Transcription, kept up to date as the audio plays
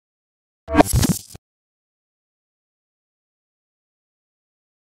Hey,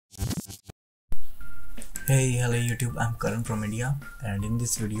 hello YouTube, I'm Karan from India, and in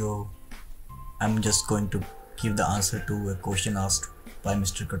this video I'm just going to give the answer to a question asked by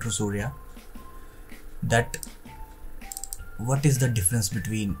Mr. Katru Surya, that what is the difference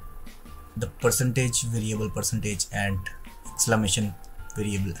between the percentage variable percentage and exclamation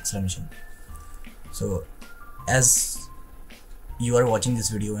variable exclamation. So as you are watching this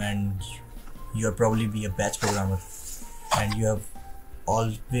video and you are probably be a batch programmer and you have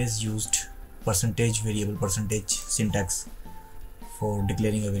always used percentage variable percentage syntax for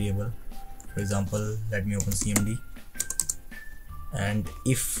declaring a variable. For example, let me open CMD, and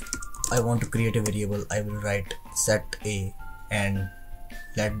if I want to create a variable, I will write set a and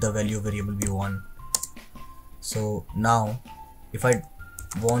let the value of variable be 1. So now if I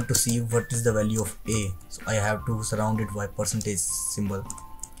want to see what is the value of a, so I have to surround it by percentage symbol.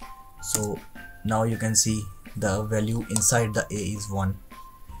 So now you can see the value inside the a is 1,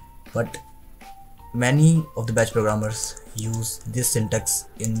 but many of the batch programmers use this syntax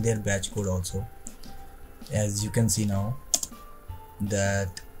in their batch code also. As you can see now,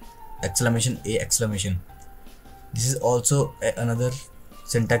 that exclamation a exclamation, this is also another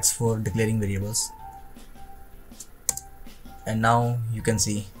syntax for declaring variables. And now you can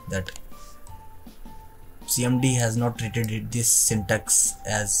see that CMD has not treated this syntax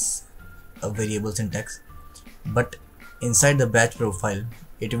as a variable syntax, but inside the batch profile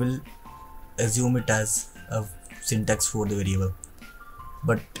it will assume it as a syntax for the variable,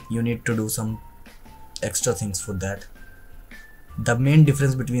 but you need to do some extra things for that. The main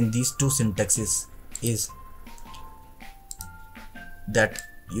difference between these two syntaxes is that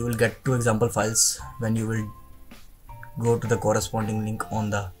you will get two example files when you will go to the corresponding link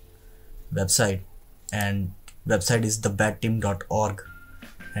on the website, and website is TheBATeam.org,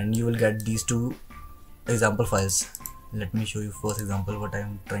 and you will get these two example files. Let me show you first example what I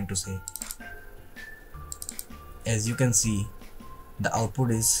am trying to say. As you can see, the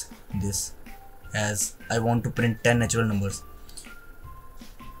output is this, as I want to print 10 natural numbers.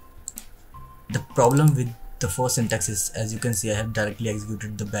 The problem with the first syntax is, as you can see, I have directly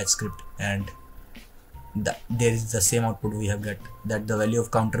executed the batch script, and there is the same output we have got, that the value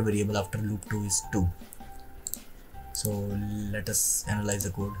of counter variable after loop 2 is 2. So let us analyze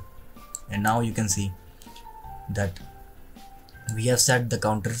the code, and now you can see that we have set the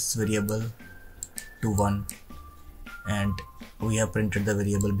counters variable to 1, and we have printed the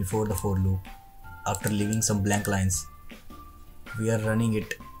variable before the for loop. After leaving some blank lines, we are running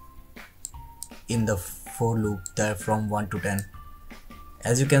it in the for loop there from 1 to 10.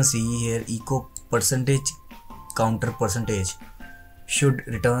 As you can see here, echo percentage counter percentage should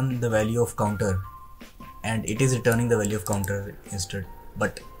return the value of counter, and it is returning the value of counter instead.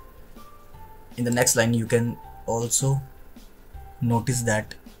 But in the next line you can also notice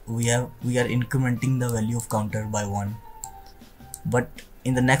that we are incrementing the value of counter by 1, but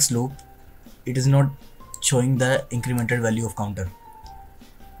in the next loop it is not showing the incremented value of counter.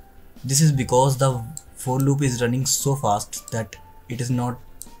 This is because the for loop is running so fast that it is not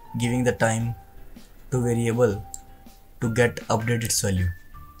giving the time to variable to get update its value.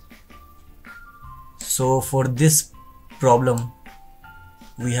 So for this problem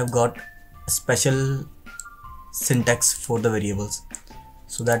we have got a special syntax for the variables,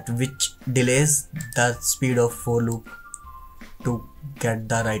 so that which delays the speed of for loop to get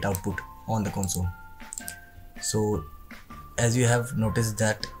the right output on the console. So as you have noticed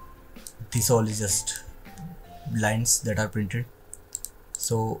that this all is just lines that are printed.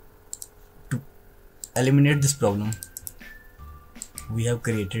 So to eliminate this problem, we have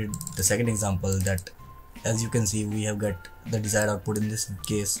created the second example, that as you can see we have got the desired output in this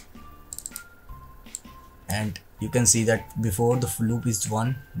case, and you can see that before the loop is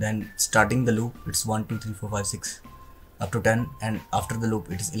 1, then starting the loop it's 1 2 3 4 5 6 up to 10, and after the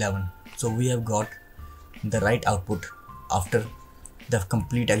loop it is 11. So we have got the right output after the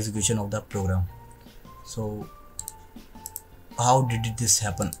complete execution of the program. So how did this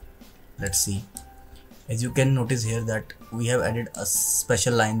happen? Let's see. As you can notice here that we have added a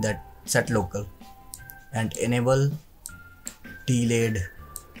special line, that set local and enable delayed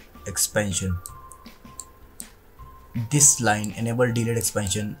expansion. This line, enable delayed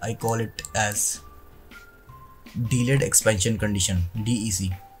expansion, I call it as delayed expansion condition,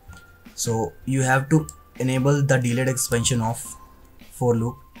 DEC. So you have to enable the delayed expansion of for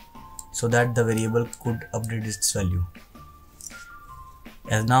loop so that the variable could update its value.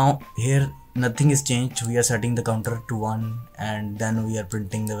 As now here nothing is changed, we are setting the counter to 1, and then we are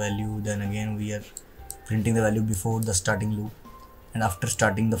printing the value, then again we are printing the value before the starting loop, and after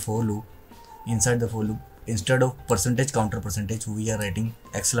starting the for loop inside the for loop, instead of percentage counter percentage, we are writing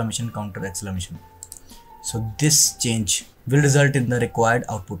exclamation counter exclamation. So this change will result in the required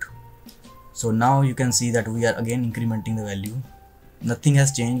output. So now you can see that we are again incrementing the value. Nothing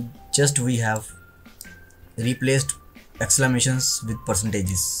has changed, just we have replaced exclamations with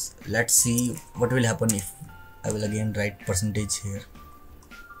percentages. Let's see what will happen if I will again write percentage here.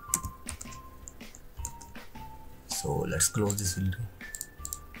 So let's close this window,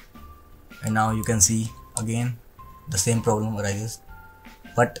 and now you can see again the same problem arises,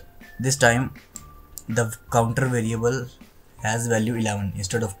 but this time the counter variable has value 11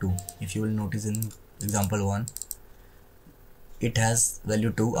 instead of 2. If you will notice in example 1, it has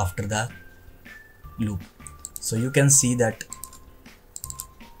value 2 after the loop. So you can see that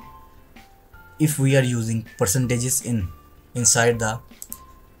if we are using percentages inside the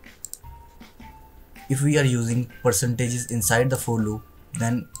for loop,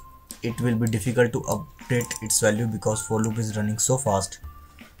 then it will be difficult to update its value, because for loop is running so fast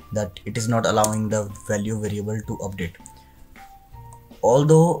that it is not allowing the value variable to update.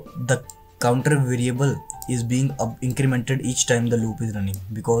 Although the counter variable is being incremented each time the loop is running,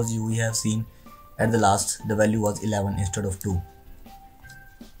 because we have seen at the last the value was 11 instead of 2.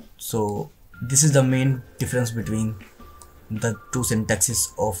 So this is the main difference between the two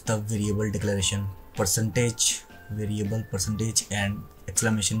syntaxes of the variable declaration: percentage variable percentage and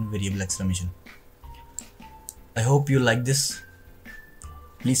exclamation variable exclamation. I hope you like this.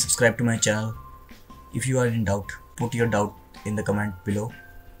 Please subscribe to my channel. If you are in doubt, put your doubt in the comment below.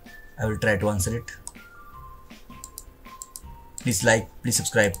 I will try to answer it. Please like, please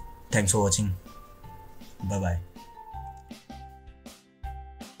subscribe. Thanks for watching. Bye bye.